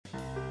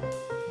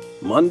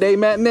Monday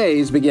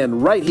matinees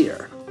begin right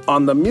here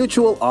on the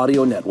Mutual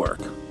Audio Network.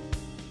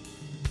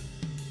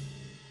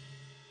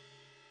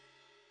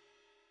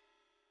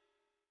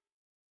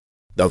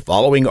 The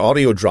following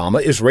audio drama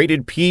is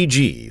rated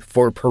PG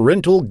for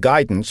parental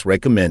guidance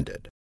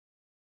recommended.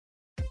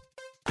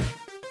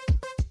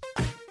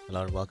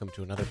 Hello and welcome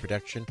to another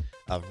production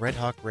of Red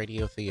Hawk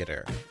Radio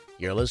Theater.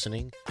 You're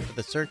listening to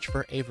The Search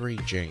for Avery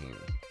Jane,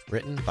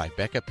 written by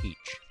Becca Peach.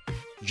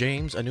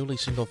 James, a newly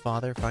single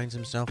father, finds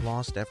himself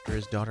lost after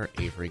his daughter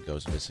Avery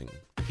goes missing.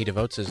 He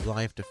devotes his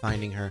life to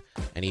finding her,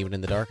 and even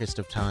in the darkest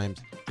of times,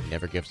 he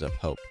never gives up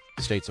hope.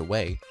 States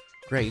away,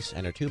 Grace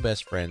and her two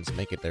best friends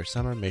make it their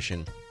summer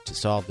mission to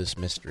solve this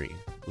mystery.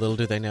 Little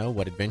do they know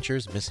what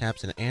adventures,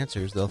 mishaps, and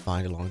answers they'll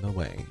find along the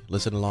way.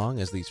 Listen along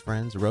as these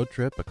friends road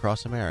trip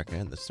across America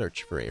in the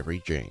search for Avery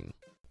Jane.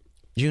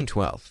 June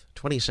 12th,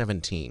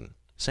 2017,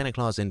 Santa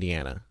Claus,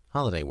 Indiana,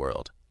 Holiday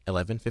World,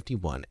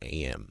 11:51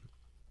 a.m.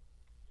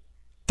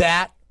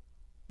 That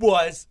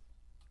was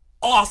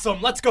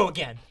awesome. Let's go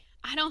again.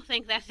 I don't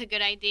think that's a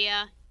good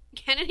idea.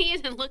 Kennedy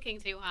isn't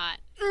looking too hot.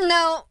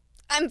 No,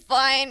 I'm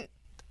fine.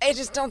 I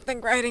just don't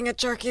think riding a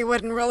jerky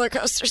wooden roller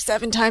coaster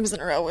 7 times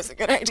in a row was a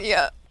good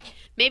idea.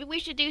 Maybe we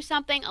should do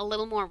something a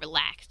little more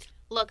relaxed.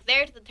 Look,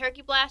 there's the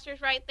turkey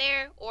blasters right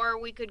there, or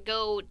we could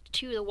go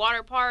to the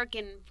water park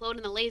and float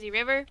in the lazy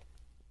river.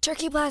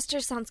 Turkey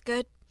blasters sounds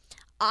good.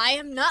 I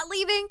am not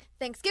leaving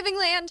Thanksgiving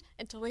land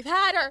until we've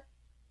had our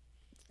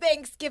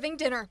Thanksgiving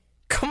dinner.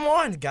 Come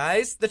on,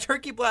 guys. The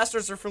turkey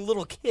blasters are for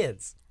little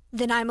kids.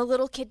 Then I'm a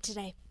little kid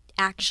today.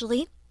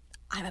 Actually,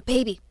 I'm a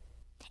baby.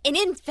 An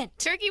infant.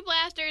 Turkey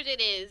blasters it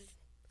is.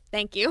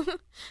 Thank you.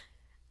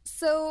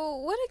 So,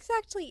 what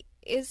exactly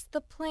is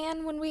the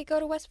plan when we go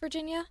to West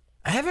Virginia?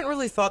 I haven't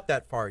really thought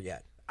that far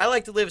yet. I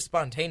like to live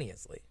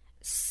spontaneously.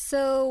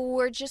 So,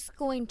 we're just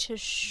going to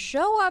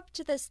show up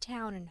to this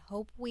town and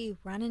hope we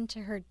run into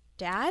her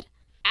dad?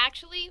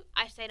 Actually,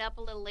 I stayed up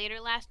a little later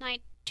last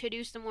night to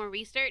do some more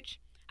research.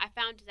 I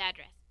found his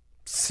address.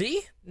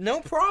 See?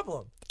 No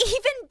problem.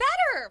 Even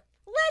better!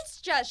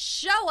 Let's just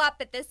show up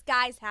at this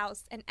guy's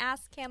house and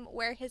ask him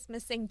where his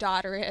missing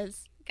daughter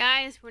is.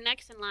 Guys, we're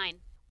next in line.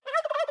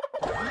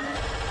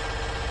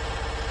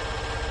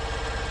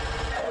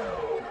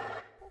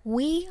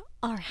 We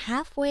are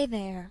halfway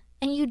there,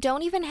 and you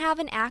don't even have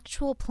an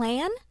actual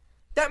plan?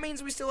 That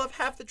means we still have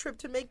half the trip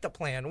to make the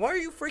plan. Why are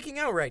you freaking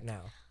out right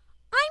now?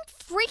 I'm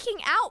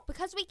freaking out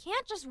because we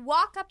can't just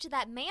walk up to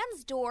that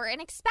man's door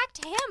and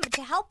expect him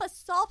to help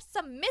us solve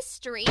some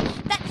mystery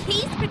that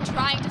he's been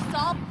trying to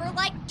solve for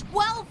like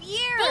 12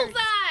 years.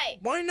 Bullseye!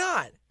 Why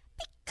not?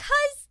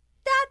 Because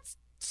that's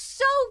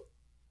so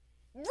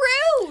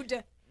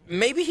rude.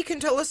 Maybe he can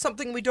tell us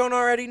something we don't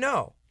already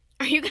know.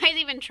 Are you guys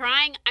even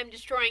trying? I'm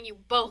destroying you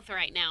both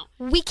right now.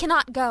 We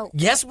cannot go.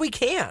 Yes, we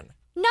can.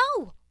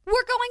 No,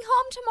 we're going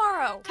home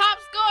tomorrow. Top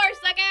score,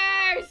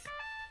 suckers!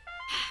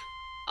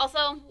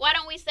 Also, why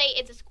don't we say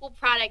it's a school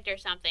product or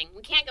something?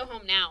 We can't go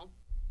home now.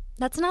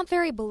 That's not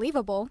very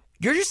believable.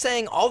 You're just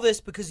saying all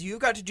this because you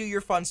got to do your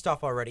fun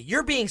stuff already.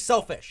 You're being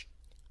selfish.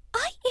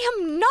 I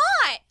am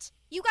not!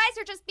 You guys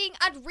are just being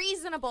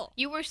unreasonable.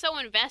 You were so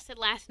invested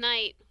last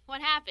night.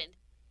 What happened?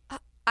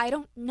 I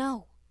don't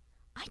know.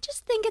 I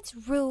just think it's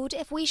rude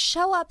if we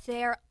show up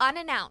there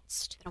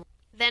unannounced.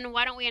 Then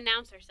why don't we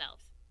announce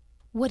ourselves?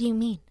 What do you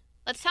mean?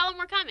 Let's tell them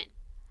we're coming.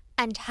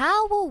 And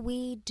how will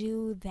we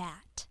do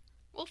that?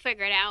 We'll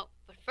figure it out.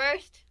 But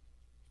first,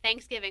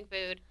 Thanksgiving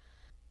food.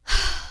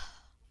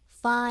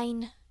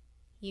 Fine.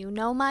 You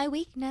know my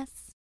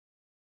weakness.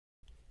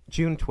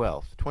 June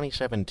 12th,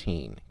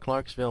 2017,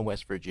 Clarksville,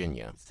 West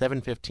Virginia,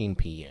 7:15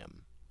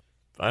 p.m.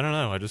 I don't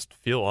know. I just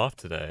feel off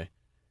today.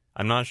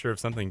 I'm not sure if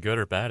something good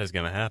or bad is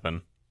going to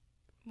happen.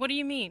 What do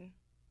you mean?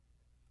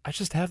 I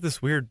just have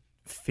this weird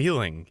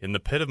feeling in the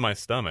pit of my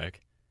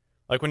stomach.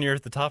 Like when you're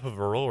at the top of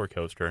a roller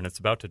coaster and it's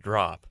about to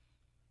drop.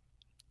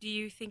 Do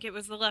you think it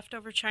was the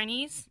leftover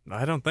Chinese?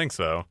 I don't think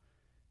so.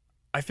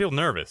 I feel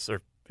nervous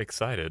or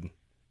excited,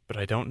 but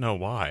I don't know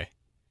why.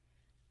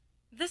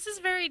 This is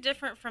very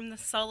different from the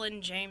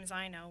sullen James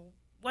I know.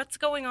 What's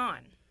going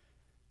on?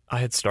 I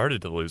had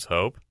started to lose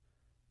hope.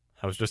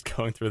 I was just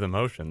going through the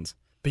motions.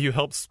 But you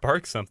helped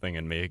spark something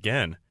in me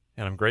again,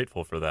 and I'm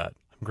grateful for that.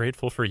 I'm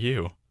grateful for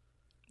you.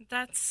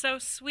 That's so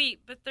sweet,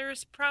 but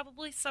there's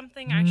probably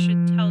something I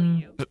should tell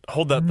you.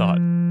 Hold that thought.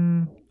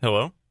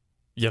 Hello?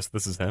 Yes,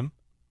 this is him.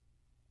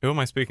 Who am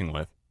I speaking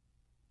with?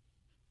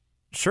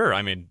 Sure,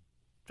 I mean,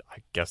 I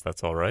guess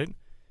that's all right.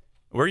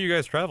 Where are you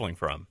guys traveling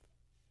from?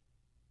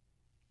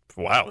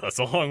 Wow, that's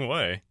a long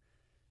way.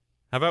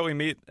 How about we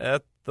meet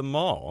at the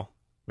mall?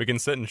 We can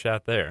sit and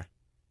chat there.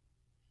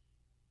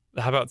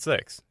 How about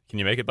 6? Can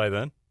you make it by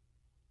then?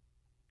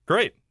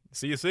 Great.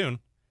 See you soon.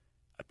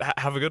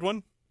 Have a good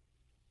one.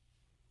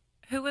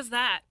 Who was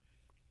that?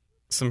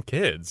 Some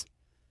kids.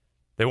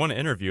 They want to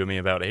interview me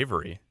about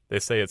Avery. They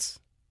say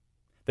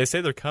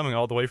they're coming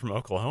all the way from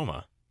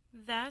Oklahoma.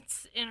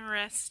 That's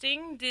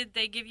interesting. Did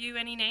they give you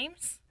any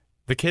names?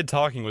 The kid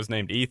talking was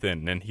named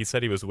Ethan, and he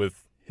said he was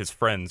with his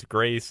friends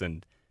Grace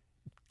and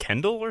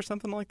Kendall or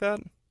something like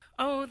that.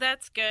 Oh,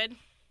 that's good.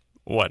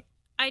 What?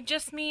 I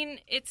just mean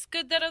it's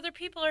good that other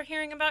people are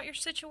hearing about your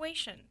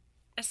situation,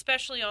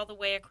 especially all the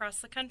way across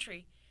the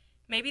country.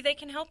 Maybe they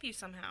can help you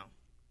somehow.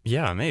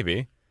 Yeah,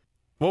 maybe.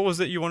 What was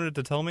it you wanted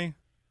to tell me?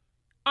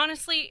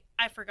 Honestly,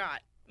 I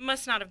forgot.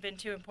 Must not have been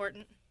too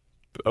important.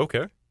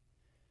 Okay.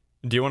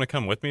 Do you want to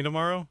come with me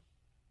tomorrow?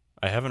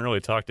 I haven't really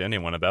talked to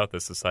anyone about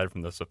this aside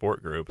from the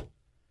support group,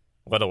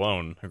 let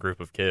alone a group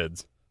of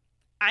kids.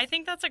 I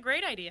think that's a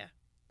great idea.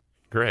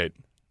 Great.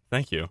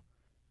 Thank you.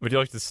 Would you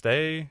like to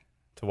stay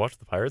to watch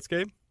the Pirates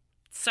game?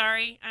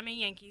 Sorry, I'm a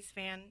Yankees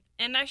fan,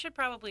 and I should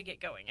probably get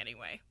going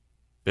anyway.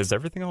 Is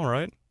everything all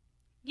right?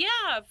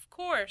 Yeah, of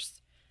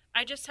course.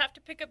 I just have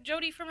to pick up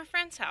Jody from a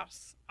friend's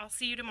house. I'll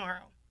see you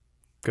tomorrow.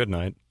 Good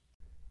night.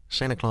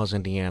 Santa Claus,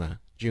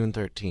 Indiana, June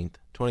 13th,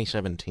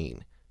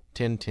 2017,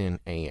 10:10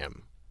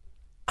 a.m.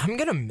 I'm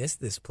gonna miss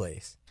this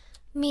place.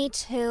 Me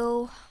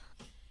too.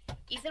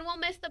 Ethan will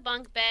miss the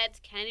bunk beds,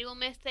 Kennedy will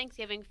miss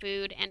Thanksgiving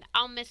food, and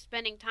I'll miss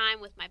spending time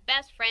with my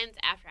best friends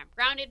after I'm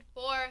grounded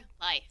for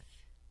life.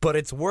 But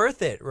it's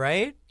worth it,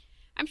 right?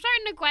 I'm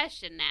starting to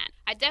question that.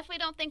 I definitely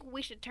don't think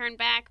we should turn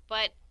back,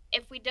 but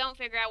if we don't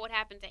figure out what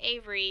happened to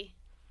Avery...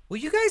 Will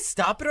you guys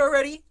stop it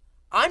already?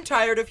 I'm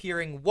tired of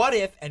hearing what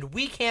if and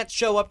we can't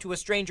show up to a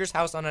stranger's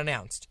house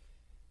unannounced.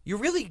 You're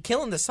really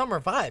killing the summer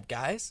vibe,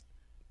 guys.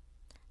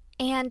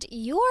 And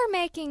you're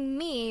making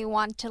me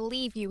want to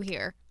leave you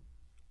here.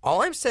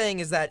 All I'm saying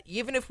is that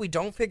even if we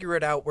don't figure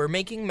it out, we're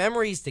making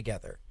memories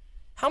together.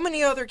 How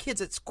many other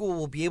kids at school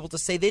will be able to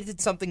say they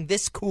did something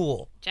this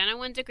cool? Jenna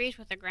Wins agrees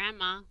with her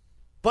grandma.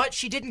 But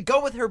she didn't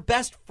go with her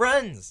best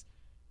friends.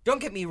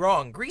 Don't get me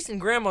wrong, Grease and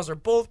Grandmas are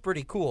both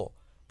pretty cool,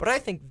 but I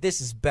think this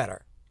is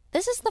better.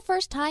 This is the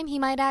first time he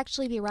might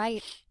actually be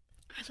right.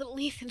 Our little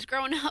Ethan's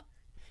grown up.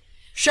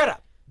 Shut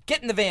up.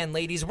 Get in the van,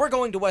 ladies. We're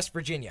going to West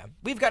Virginia.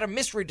 We've got a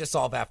mystery to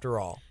solve after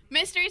all.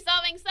 Mystery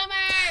solving summer!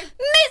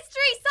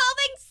 Mystery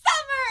solving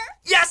summer!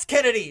 Yes,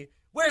 Kennedy!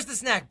 Where's the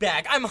snack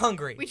bag? I'm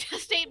hungry. We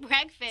just ate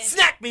breakfast.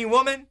 Snack me,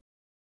 woman!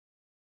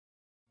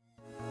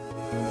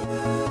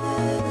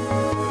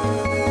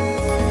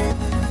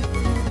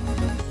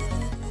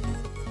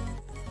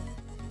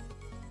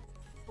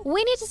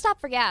 We need to stop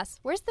for gas.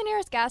 Where's the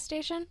nearest gas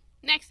station?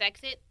 Next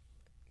exit.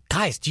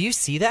 Guys, do you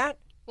see that?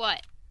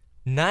 What?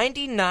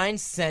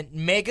 99-cent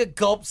mega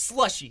gulp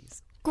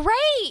slushies.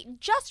 Great!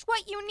 Just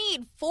what you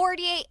need.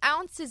 48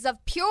 ounces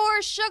of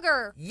pure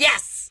sugar.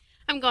 Yes!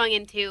 I'm going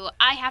in too.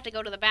 I have to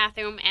go to the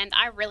bathroom, and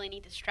I really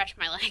need to stretch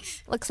my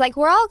legs. Looks like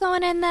we're all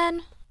going in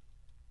then.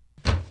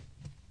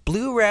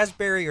 Blue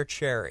raspberry or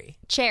cherry?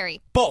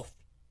 Cherry. Both.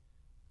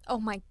 Oh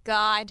my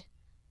god.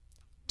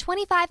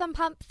 25 on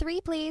pump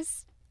 3,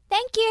 please.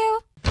 Thank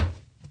you.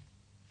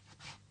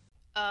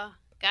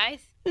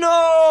 Guys?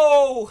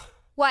 No!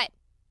 What?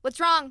 What's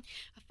wrong?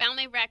 A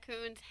family of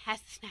raccoons has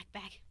the snack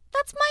bag.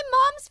 That's my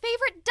mom's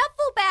favorite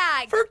duffel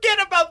bag.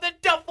 Forget about the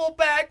duffel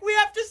bag. We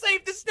have to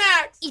save the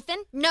snacks.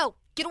 Ethan, no.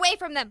 Get away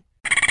from them.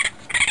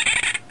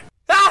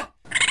 Ah!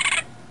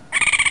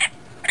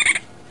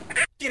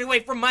 Get away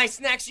from my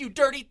snacks, you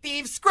dirty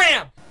thieves.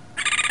 Scram!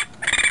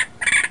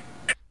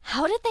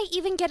 How did they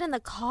even get in the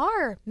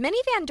car?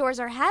 Minivan doors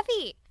are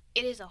heavy.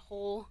 It is a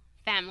whole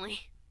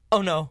family.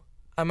 Oh no,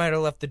 I might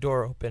have left the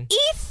door open.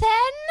 Ethan!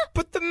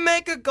 But the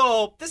mega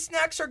gulp! The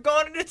snacks are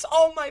gone and it's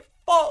all my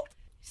fault!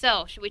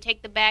 So, should we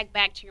take the bag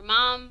back to your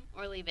mom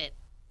or leave it?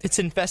 It's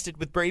infested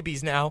with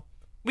rabies now.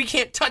 We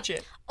can't touch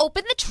it.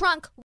 Open the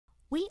trunk.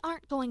 We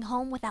aren't going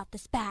home without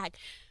this bag.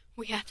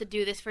 We have to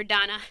do this for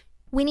Donna.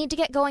 We need to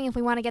get going if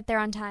we want to get there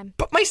on time.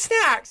 But my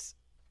snacks!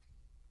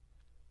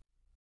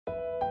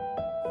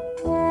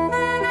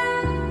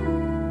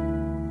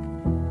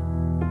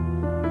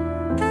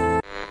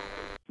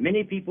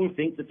 Many people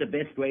think that the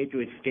best way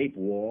to escape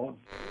war...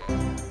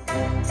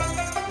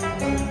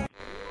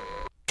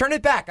 Turn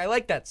it back. I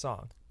like that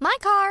song. My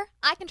car.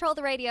 I control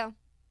the radio.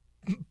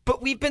 But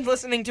we've been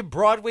listening to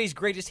Broadway's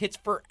greatest hits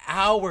for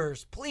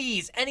hours.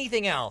 Please,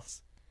 anything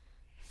else.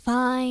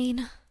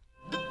 Fine.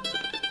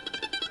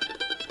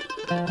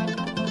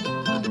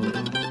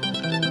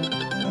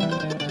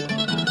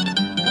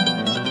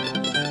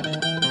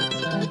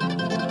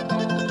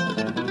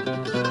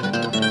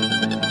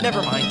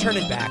 Never mind. Turn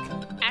it back.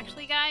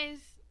 Actually, guys,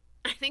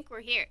 I think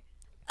we're here.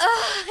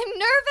 I'm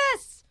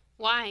nervous.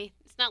 Why?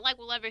 It's not like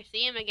we'll ever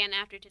see him again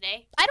after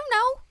today. I don't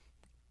know.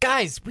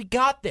 Guys, we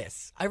got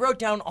this. I wrote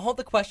down all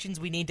the questions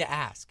we need to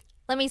ask.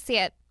 Let me see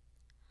it.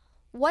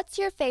 What's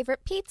your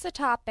favorite pizza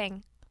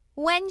topping?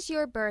 When's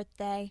your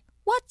birthday?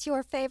 What's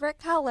your favorite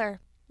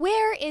color?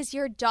 Where is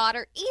your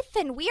daughter?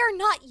 Ethan, we are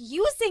not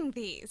using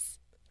these.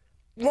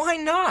 Why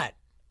not?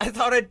 I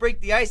thought I'd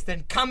break the ice,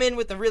 then come in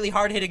with the really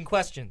hard-hitting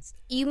questions.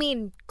 You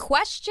mean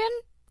question?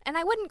 And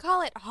I wouldn't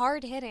call it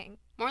hard-hitting.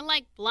 More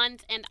like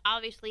blunt and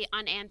obviously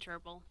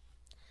unanswerable.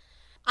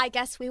 I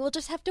guess we will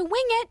just have to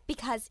wing it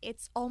because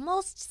it's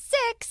almost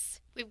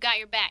 6. We've got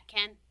your back,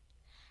 Ken.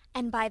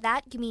 And by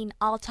that, you mean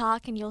I'll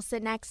talk and you'll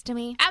sit next to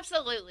me?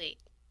 Absolutely.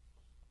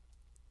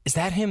 Is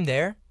that him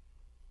there?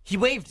 He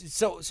waved,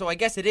 so I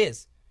guess it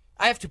is.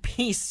 I have to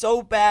pee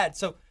so bad,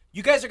 so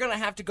You guys are gonna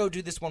have to go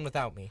do this one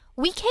without me.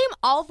 We came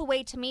all the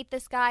way to meet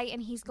this guy,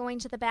 and he's going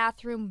to the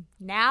bathroom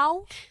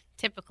now?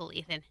 Typical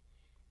Ethan.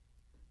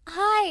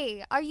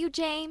 Hi, are you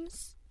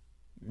James?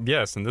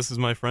 Yes, and this is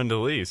my friend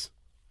Elise.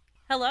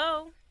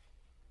 Hello.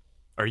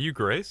 Are you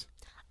Grace?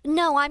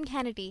 No, I'm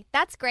Kennedy.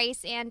 That's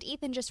Grace, and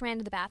Ethan just ran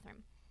to the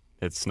bathroom.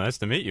 It's nice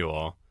to meet you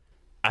all.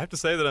 I have to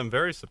say that I'm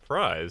very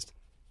surprised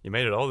you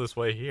made it all this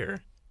way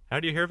here.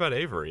 How do you hear about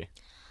Avery?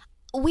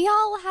 We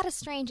all had a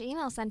strange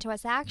email sent to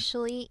us,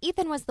 actually.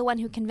 Ethan was the one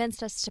who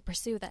convinced us to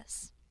pursue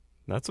this.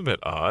 That's a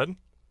bit odd.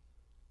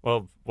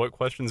 Well, what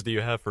questions do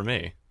you have for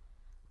me?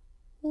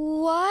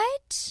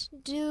 What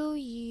do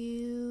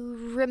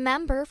you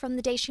remember from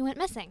the day she went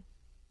missing?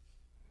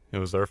 It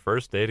was our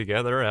first day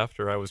together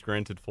after I was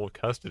granted full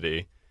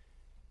custody.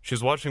 She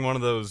was watching one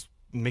of those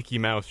Mickey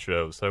Mouse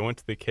shows, so I went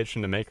to the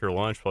kitchen to make her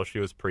lunch while she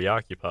was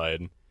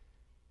preoccupied.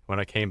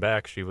 When I came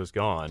back, she was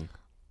gone.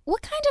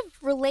 What kind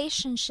of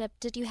relationship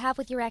did you have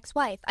with your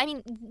ex-wife? I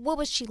mean, what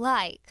was she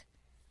like?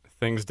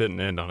 Things didn't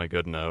end on a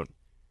good note.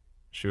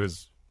 She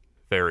was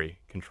very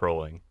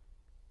controlling.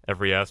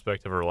 Every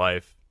aspect of her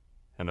life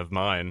and of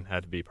mine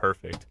had to be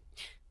perfect.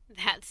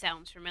 That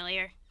sounds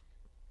familiar.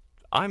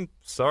 I'm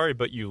sorry,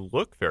 but you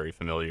look very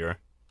familiar.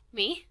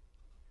 Me?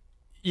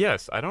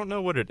 Yes, I don't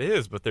know what it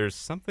is, but there's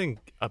something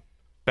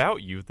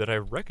about you that I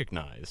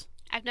recognize.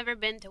 I've never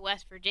been to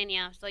West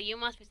Virginia, so you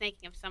must be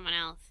thinking of someone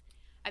else.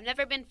 I've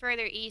never been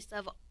further east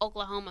of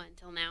Oklahoma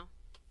until now.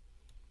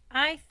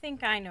 I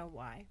think I know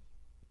why.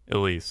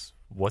 Elise,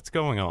 what's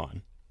going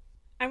on?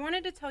 I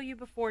wanted to tell you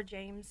before,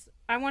 James.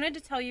 I wanted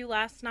to tell you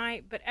last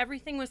night, but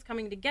everything was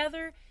coming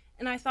together,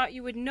 and I thought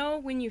you would know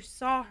when you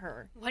saw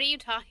her. What are you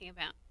talking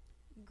about?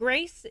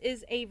 Grace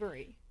is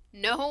Avery.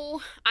 No,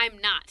 I'm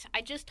not.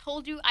 I just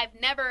told you I've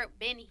never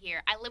been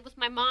here. I live with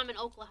my mom in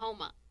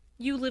Oklahoma.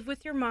 You live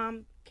with your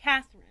mom,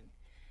 Catherine.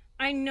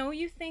 I know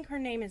you think her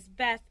name is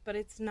Beth, but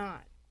it's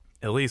not.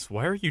 Elise,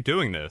 why are you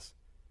doing this?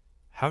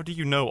 How do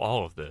you know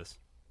all of this?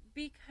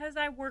 Because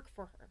I work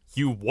for her.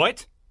 You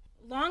what?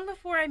 Long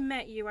before I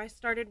met you, I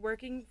started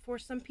working for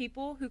some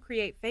people who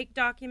create fake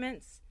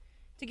documents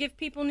to give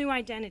people new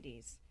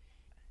identities.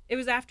 It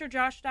was after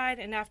Josh died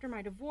and after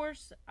my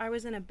divorce, I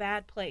was in a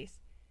bad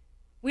place.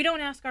 We don't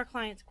ask our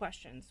clients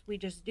questions. We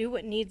just do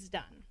what needs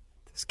done.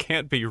 This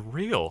can't be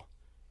real.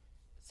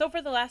 So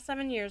for the last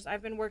 7 years,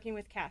 I've been working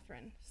with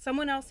Catherine.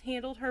 Someone else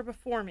handled her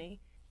before me.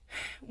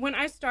 When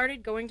I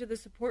started going to the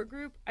support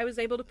group, I was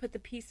able to put the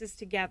pieces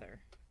together.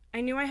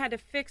 I knew I had to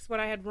fix what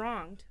I had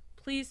wronged.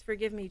 Please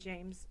forgive me,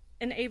 James.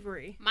 And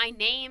Avery. My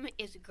name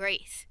is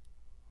Grace.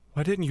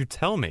 Why didn't you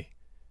tell me?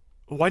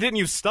 Why didn't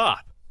you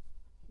stop?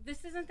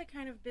 This isn't the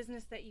kind of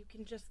business that you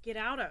can just get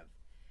out of.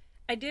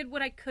 I did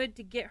what I could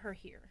to get her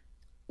here.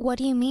 What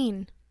do you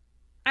mean?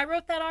 I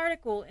wrote that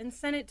article and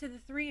sent it to the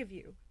three of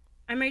you.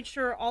 I made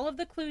sure all of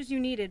the clues you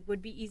needed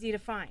would be easy to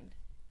find.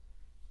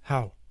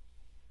 How?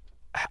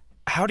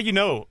 How do you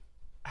know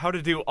how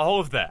to do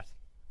all of that?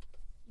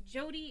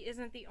 Jody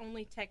isn't the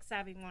only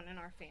tech-savvy one in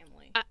our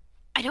family.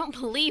 I don't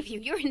believe you.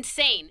 You're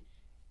insane.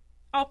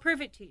 I'll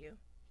prove it to you.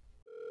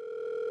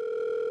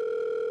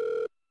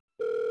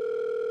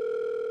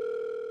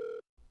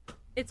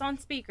 It's on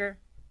speaker.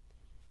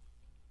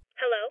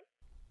 Hello?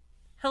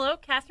 Hello,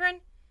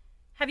 Catherine?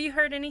 Have you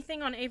heard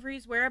anything on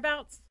Avery's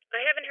whereabouts?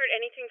 I haven't heard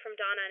anything from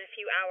Donna in a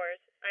few hours.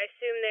 I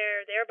assume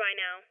they're there by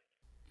now.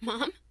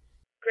 Mom?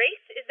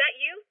 Grace, is that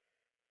you?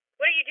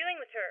 What are you doing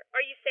with her?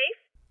 Are you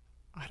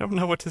safe? I don't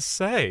know what to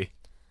say.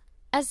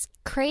 As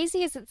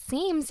crazy as it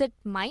seems, it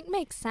might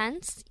make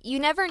sense. You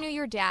never knew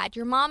your dad.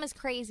 Your mom is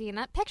crazy, and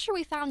that picture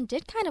we found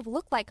did kind of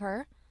look like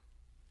her.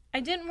 I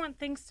didn't want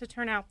things to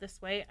turn out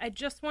this way. I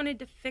just wanted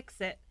to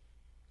fix it.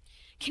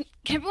 Can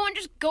everyone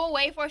just go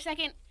away for a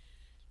second?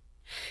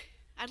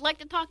 I'd like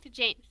to talk to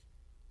James.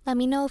 Let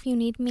me know if you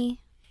need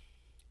me.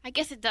 I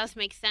guess it does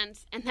make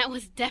sense, and that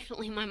was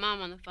definitely my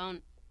mom on the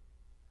phone.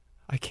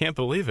 I can't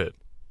believe it.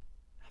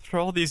 After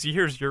all these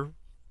years, you're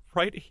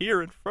right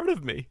here in front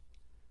of me.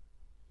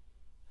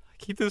 I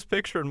keep this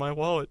picture in my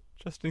wallet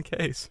just in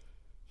case.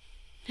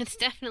 It's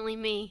definitely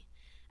me.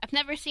 I've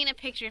never seen a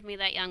picture of me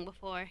that young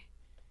before.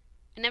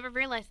 I never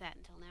realized that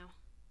until now.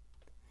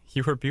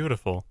 You were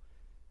beautiful.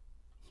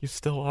 You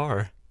still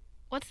are.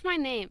 What's my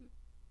name?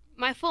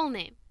 My full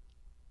name?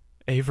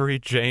 Avery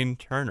Jane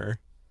Turner.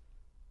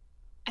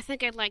 I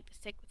think I'd like to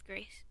stick with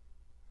Grace.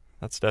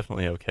 That's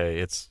definitely okay.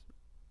 It's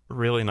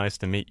really nice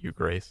to meet you,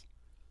 Grace.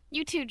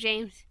 You too,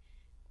 James.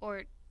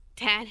 Or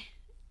Dad.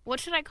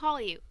 What should I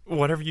call you?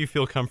 Whatever you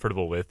feel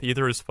comfortable with.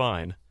 Either is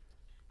fine.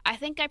 I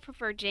think I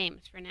prefer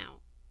James for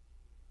now.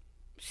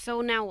 So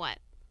now what?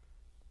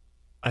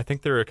 I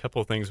think there are a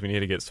couple of things we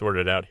need to get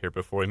sorted out here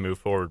before we move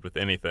forward with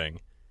anything.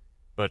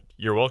 But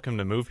you're welcome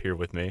to move here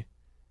with me.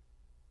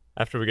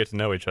 After we get to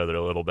know each other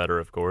a little better,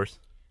 of course.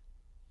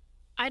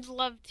 I'd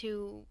love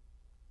to,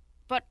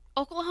 but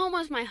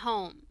Oklahoma's my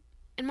home.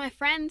 And my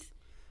friends...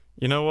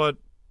 You know what?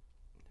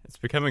 It's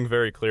becoming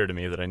very clear to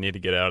me that I need to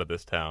get out of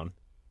this town.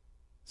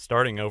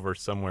 Starting over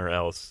somewhere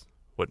else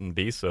wouldn't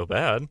be so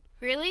bad.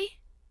 Really?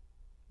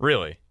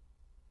 Really.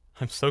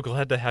 I'm so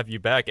glad to have you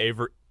back,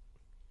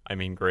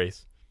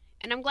 Grace.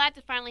 And I'm glad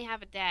to finally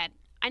have a dad.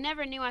 I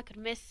never knew I could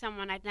miss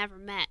someone I'd never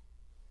met.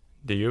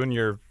 Do you and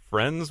your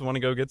friends want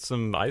to go get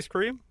some ice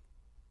cream?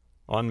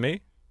 On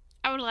me?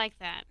 I would like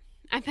that.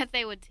 I bet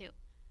they would too.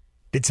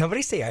 Did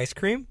somebody say ice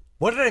cream?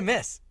 What did I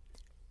miss?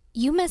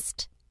 You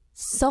missed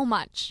so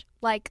much.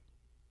 Like,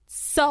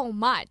 so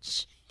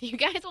much. Do you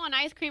guys want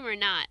ice cream or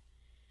not?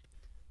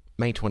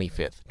 May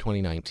 25th,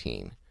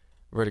 2019.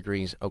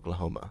 Verdigris,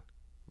 Oklahoma.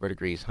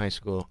 Verdigris High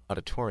School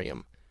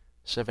Auditorium,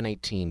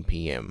 7:18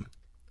 p.m.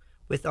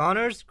 With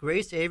honors,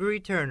 Grace Avery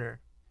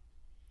Turner.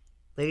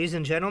 Ladies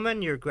and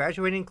gentlemen, your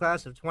graduating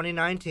class of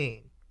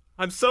 2019.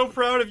 I'm so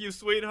proud of you,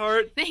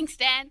 sweetheart. Thanks,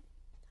 Dad.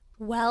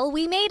 Well,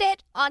 we made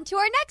it. On to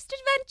our next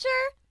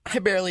adventure. I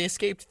barely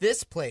escaped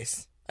this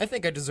place. I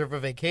think I deserve a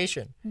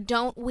vacation.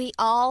 Don't we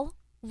all?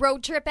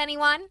 Road trip,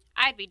 anyone?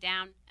 I'd be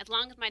down, as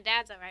long as my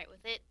dad's all right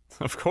with it.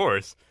 Of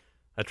course.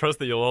 I trust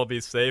that you'll all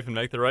be safe and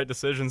make the right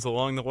decisions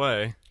along the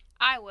way.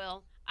 I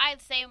will. I'd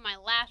saved my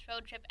last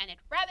road trip, and it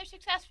rather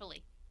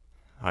successfully.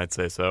 I'd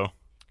say so.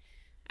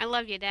 I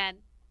love you, Dad.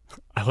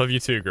 I love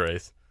you too,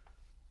 Grace.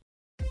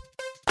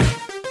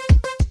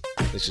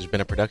 This has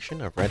been a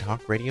production of Red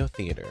Hawk Radio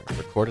Theater,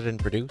 recorded and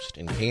produced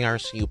in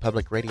KRCU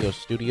Public Radio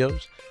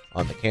Studios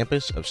on the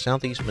campus of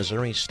Southeast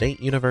Missouri State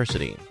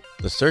University.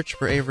 The Search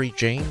for Avery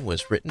Jane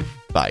was written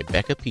by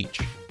Becca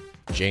Peach.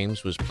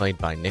 James was played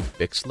by Nick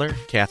Bixler,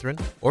 Catherine,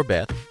 or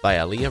Beth, by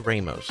Aliyah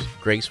Ramos.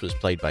 Grace was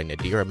played by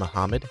Nadira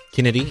Muhammad.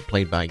 Kennedy,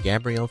 played by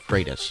Gabrielle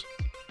Freitas.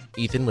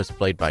 Ethan was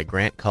played by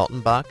Grant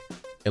Kaltenbach.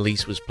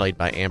 Elise was played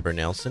by Amber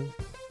Nelson.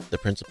 The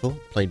principal,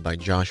 played by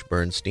Josh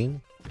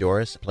Bernstein.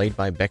 Doris, played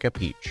by Becca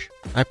Peach.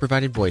 I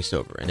provided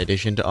voiceover in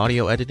addition to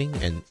audio editing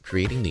and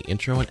creating the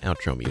intro and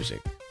outro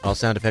music. All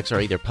sound effects are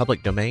either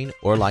public domain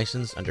or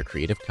licensed under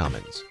Creative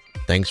Commons.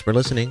 Thanks for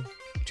listening.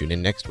 Tune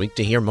in next week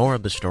to hear more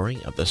of the story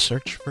of the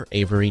search for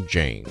Avery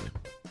Jane.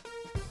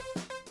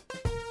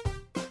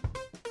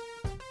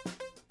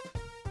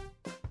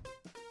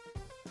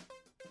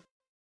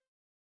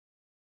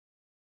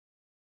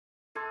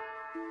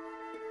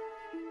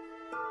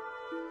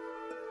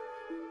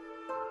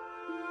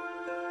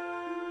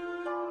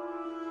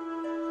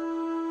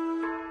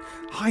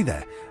 Hi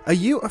there. Are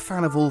you a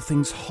fan of all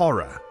things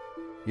horror?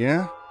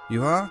 Yeah?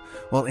 You are?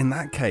 Well, in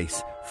that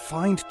case,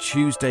 find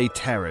Tuesday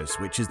Terrors,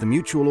 which is the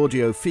Mutual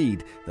audio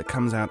feed that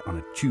comes out on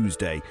a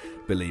Tuesday,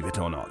 believe it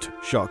or not.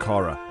 Shock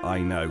horror, I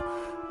know.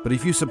 But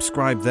if you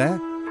subscribe there,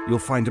 you'll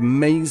find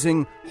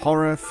amazing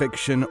horror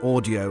fiction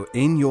audio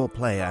in your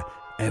player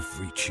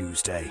every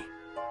Tuesday.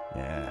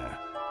 Yeah.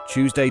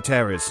 Tuesday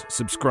Terrors.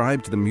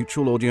 Subscribe to the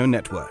Mutual Audio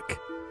Network.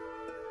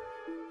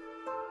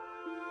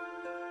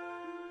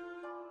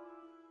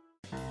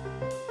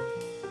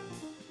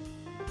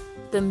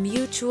 The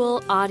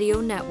Mutual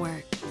Audio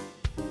Network.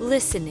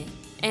 Listening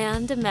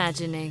and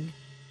imagining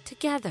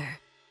together.